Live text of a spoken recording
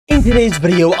in today's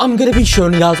video, I'm going to be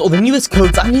showing you guys all the newest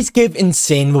codes and these give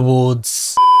insane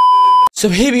rewards. So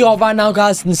here we are right now,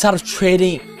 guys, inside of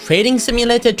trading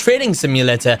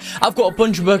simulator. I've got a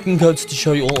bunch of working codes to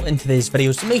show you all in today's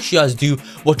video, so make sure you guys do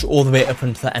watch all the way up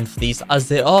until the end for these, as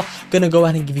they are gonna go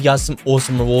ahead and give you guys some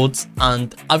awesome rewards.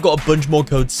 And I've got a bunch more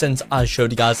codes since I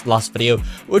showed you guys last video,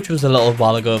 which was a little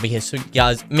while ago over here. So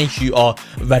guys, make sure you are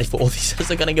ready for all these, as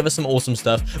they're gonna give us some awesome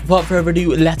stuff. Without further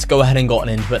ado, let's go ahead and get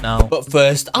into it now. But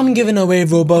first, I'm giving away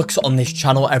Robux on this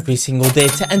channel every single day.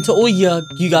 To enter, all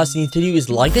you guys need to do is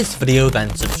like this video,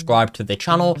 then subscribe to the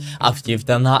channel. After you've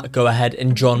done that, go ahead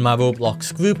and join my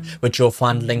Roblox group, which you'll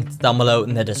find linked down below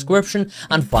in the description.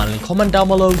 And finally, comment down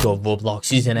below your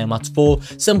Roblox username. That's 4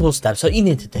 simple steps that you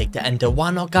need to take to enter.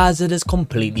 Why not, guys? It is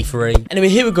completely free. Anyway,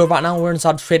 here we go. Right now, we're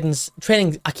inside trading.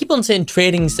 I keep on saying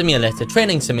trading simulator.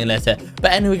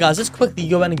 But anyway, guys, let's quickly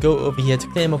go ahead and go over here to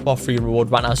claim up our free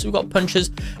reward right now. So we've got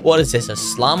punches. What is this? A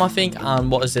slam, I think.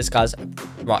 And what is this, guys?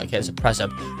 Right, okay, it's a press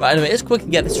up. Right, anyway, let's quickly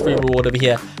get this free reward over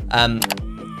here.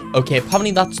 Okay,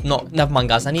 apparently that's not... Never mind,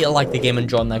 guys. I need to like the game and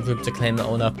join that group to claim that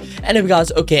one up. Anyway, guys,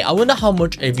 okay, I wonder how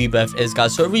much a rebirth is,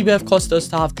 guys. So a rebirth costs us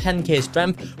to have 10k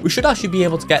strength. We should actually be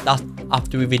able to get that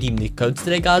after we redeem the codes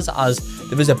today, guys, as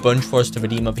there is a bunch for us to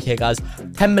redeem over here, guys.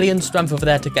 10 million strength over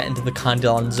there to get into the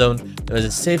Cardenas zone. There is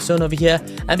a safe zone over here.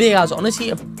 And yeah, guys,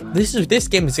 honestly, this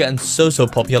game is getting so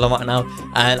popular right now,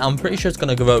 and I'm pretty sure it's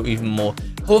going to grow even more.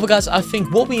 However, guys, I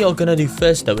think what we are going to do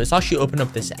first, though, is actually open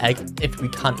up this egg, if we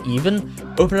can't even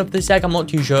open up this egg. I'm not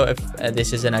too sure if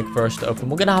this is an egg for us to open.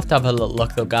 We're going to have a little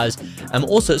look, though, guys.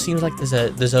 Also, it seems like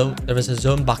there is a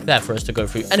zone back there for us to go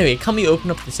through. Anyway, can we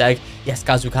open up this egg? Yes,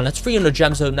 guys, we can. It's 300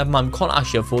 gems, so never mind. We can't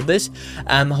actually afford this.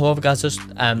 However, guys, just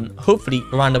hopefully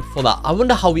round up for that. I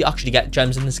wonder how we actually get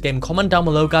gems in this game. Comment down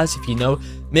below, guys, if you know.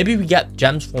 Maybe we get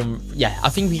gems from... Yeah, I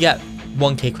think we get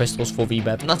 1k crystals for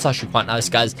rebirth, and that's actually quite nice,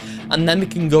 guys. And then we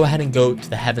can go ahead and go to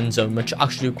the heaven zone, which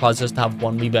actually requires us to have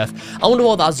 1 rebirth. I wonder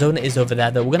what that zone is over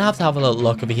there, though. We're gonna have a little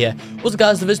look over here. Also,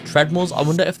 guys, there is treadmills. I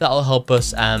wonder if that'll help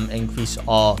us increase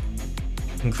our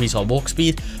walk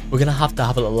speed. We're gonna have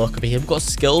a little look over here. We've got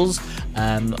skills,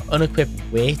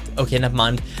 unequipped weight. Okay, never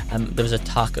mind. There's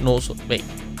attack, and also wait,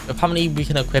 apparently we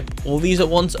can equip all these at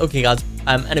once. Okay, guys.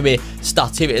 Anyway,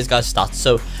 stats. Here it is, guys. Stats.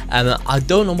 So I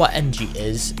don't know what energy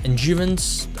is.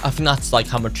 Endurance, I think that's like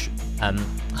how much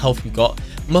health we got.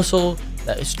 Muscle,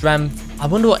 strength. I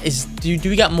wonder what is... do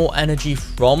we get more energy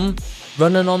from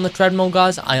running on the treadmill,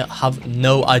 guys? I have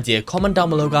no idea. Comment down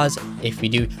below, guys, if we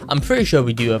do. I'm pretty sure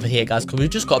we do over here, guys, because we've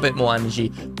just got a bit more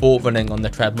energy for running on the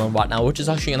treadmill right now, which is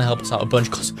actually going to help us out a bunch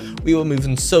because we were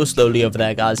moving so slowly over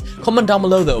there, guys. Comment down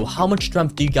below, though, how much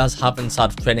strength do you guys have inside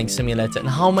of Trading Simulator, and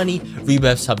how many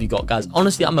rebirths have you got, guys?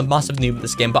 Honestly, I'm a massive noob at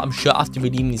this game, but I'm sure after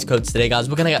redeeming these codes today, guys,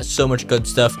 we're going to get so much good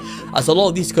stuff, as a lot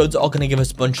of these codes are going to give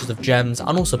us bunches of gems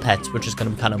and also pets, which is going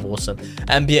to be kind of awesome.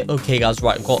 And okay, guys,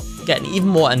 right, getting even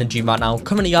more energy right now.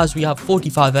 Currently, guys, we have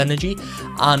 45 energy,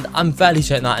 and I'm fairly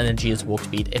certain that energy is walk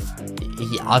speed.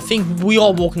 I think we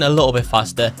are walking a little bit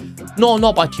faster,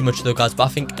 not by too much though, guys, but I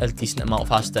think a decent amount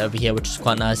faster over here, which is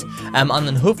quite nice. And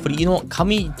then hopefully, you know what, can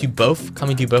we do both? Can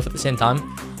we do both at the same time?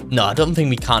 No, I don't think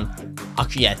we can.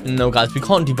 Actually, yeah, no, guys, we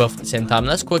can't do both at the same time.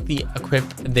 Let's quickly equip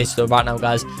this though right now,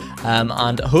 guys,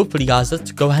 and hopefully, guys,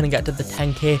 let's go ahead and get to the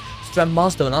 10k strength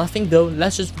milestone. And I think, though,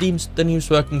 let's just redeem the new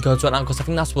working codes right now, because I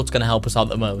think that's what's going to help us out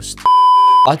the most.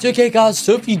 That's okay, guys.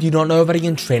 So if you do not know already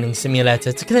in Training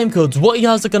Simulator, to claim codes, what you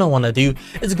guys are going to want to do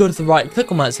is go to the right,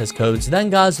 click on where it says codes, then,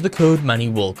 guys, the code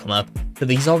menu will come up. So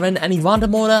these are in any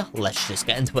random order. Let's just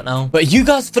get into it now. But you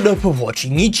guys fed up of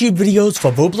watching YouTube videos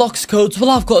for Roblox codes? Well,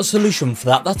 I've got a solution for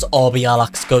that. That's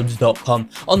rblxcodes.com.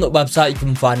 On that website, you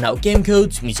can find out game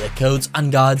codes, music codes,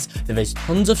 and guides. There is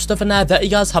tons of stuff in there that you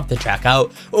guys have to check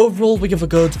out. Overall, we give a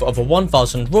codes for over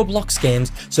 1,000 Roblox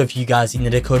games, so if you guys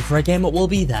need a code for a game, it will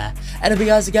be there. Anyway,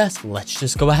 guys, I guess let's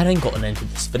just go ahead and get into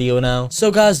this video now. So,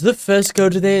 guys, the first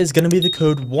code today is going to be the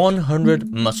code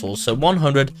 100 muscles. So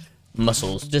 100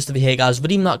 muscles. Just over here, guys,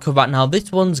 redeem that code right now.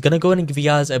 This one's gonna go in and give you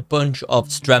guys a bunch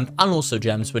of strength and also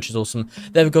gems, which is awesome.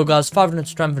 There we go, guys. 500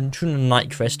 strength and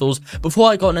 290 crystals. Before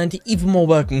I got into even more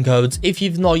working codes, if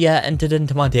you've not yet entered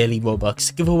into my daily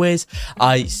Robux giveaways,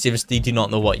 I seriously do not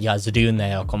know what you guys are doing.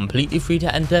 They are completely free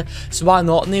to enter, so why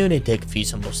not? And they only take a few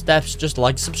simple steps. Just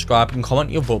like, subscribe, and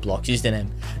comment your Roblox username.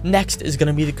 Next is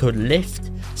gonna be the code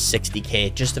lift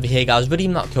 60k. Just over here, guys,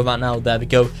 redeem that code right now. There we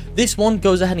go. This one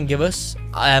goes ahead and give us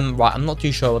right, I'm not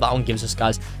too sure what that one gives us,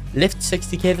 guys. Lift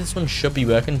 60k. This one should be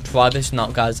working. Try this one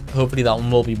out, guys. Hopefully that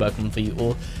one will be working for you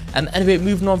all. Anyway,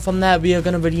 moving on from there, we are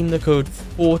going to redeem the code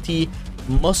 40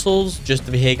 muscles just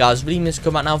over here, guys. Redeem this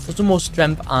code right now for some more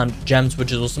strength and gems,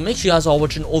 which is awesome. Make sure you guys are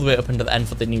watching all the way up until the end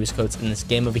for the newest codes in this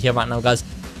game over here right now, guys.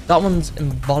 That one's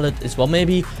invalid as well,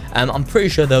 maybe. I'm pretty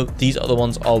sure though these other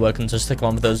ones are working, so stick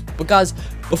around with those. But guys,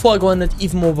 before I go into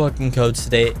even more working codes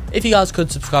today, if you guys could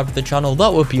subscribe to the channel,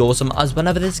 that would be awesome, as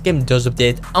whenever this game does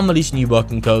update and release new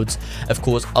working codes, of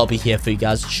course I'll be here for you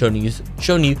guys, showing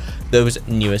you those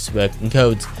newest working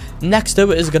codes. Next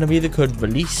though is going to be the code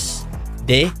release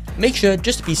day. Make sure,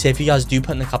 just to be safe, you guys do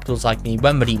put in the capitals like me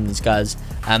when redeeming these guys.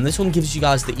 This one gives you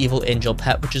guys the evil angel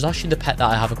pet, which is actually the pet that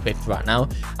I have equipped right now.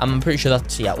 I'm pretty sure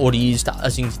that's, yeah, already used.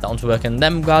 As you can see, that one's working.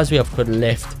 Then guys, we have code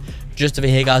lift just over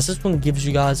here, guys. This one gives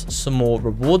you guys some more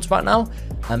rewards right now.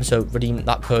 So redeem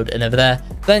that code in over there.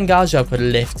 Then guys, you have code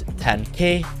lift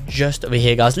 10k just over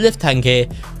here, guys. Lift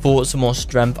 10k for some more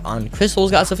strength and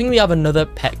crystals, guys. I think we have another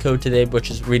pet code today,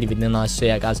 which is really nice. So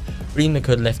yeah, guys, redeem the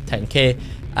code lift 10k.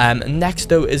 Next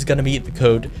though is going to be the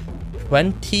code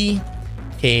 20k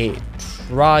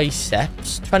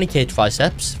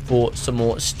triceps for some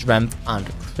more strength and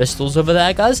crystals over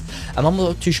there, guys. I'm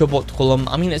not too sure what to call them.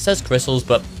 I mean, it says crystals,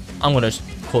 but I'm gonna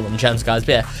call them gems, guys.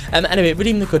 But yeah, anyway,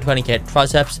 redeem the code 20k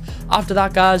triceps. After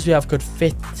that, guys, we have code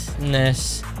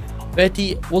fitness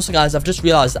 30. Also, guys, I've just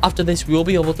realized after this we will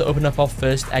be able to open up our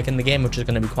first egg in the game, which is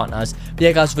going to be quite nice. But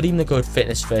yeah, guys, redeem the code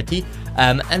fitness 30.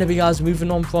 Anyway, guys,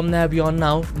 moving on from there, we are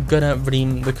now gonna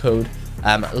redeem the code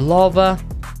lava.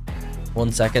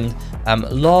 One second.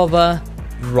 Lava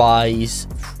rise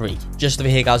 3 just over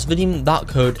here, guys. Redeem that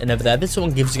code and over there. This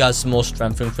one gives you guys some more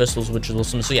strength and crystals, which is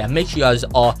awesome. So yeah, make sure you guys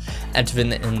are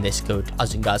entering in this code,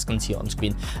 as you guys can see on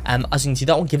screen. As you can see,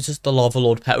 that one gives us the lava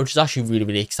lord pet, which is actually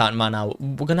really exciting right now.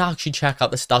 We're gonna actually check out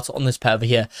the stats on this pet over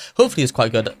here. Hopefully it's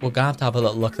quite good. We're gonna have a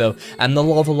little look though. And the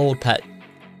lava lord pet,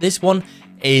 this one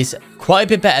is quite a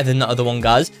bit better than the other one,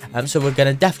 guys. So we're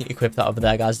gonna definitely equip that over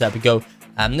there, guys. There we go.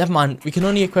 Never mind, we can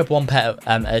only equip one pet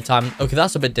at a time. Okay,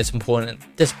 that's a bit disappointing.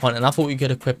 I thought we could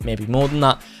equip maybe more than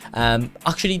that.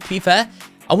 Actually, to be fair,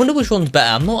 I wonder which one's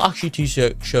better. I'm not actually too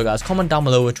sure, guys. Comment down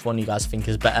below which one you guys think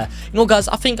is better. You know, guys,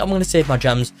 I think I'm going to save my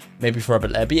gems maybe for a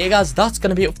bit later. But yeah, guys, that's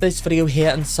going to be it for this video here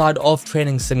inside of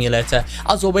Training Simulator.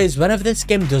 As always, whenever this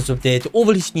game does update or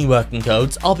release new working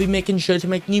codes, I'll be making sure to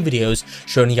make new videos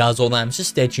showing you guys all them. So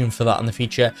stay tuned for that in the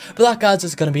future. But that, guys,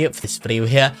 is going to be it for this video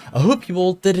here. I hope you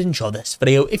all did enjoy this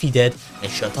video. If you did,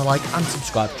 make sure to like and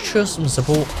subscribe. Show some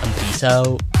support and peace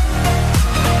out.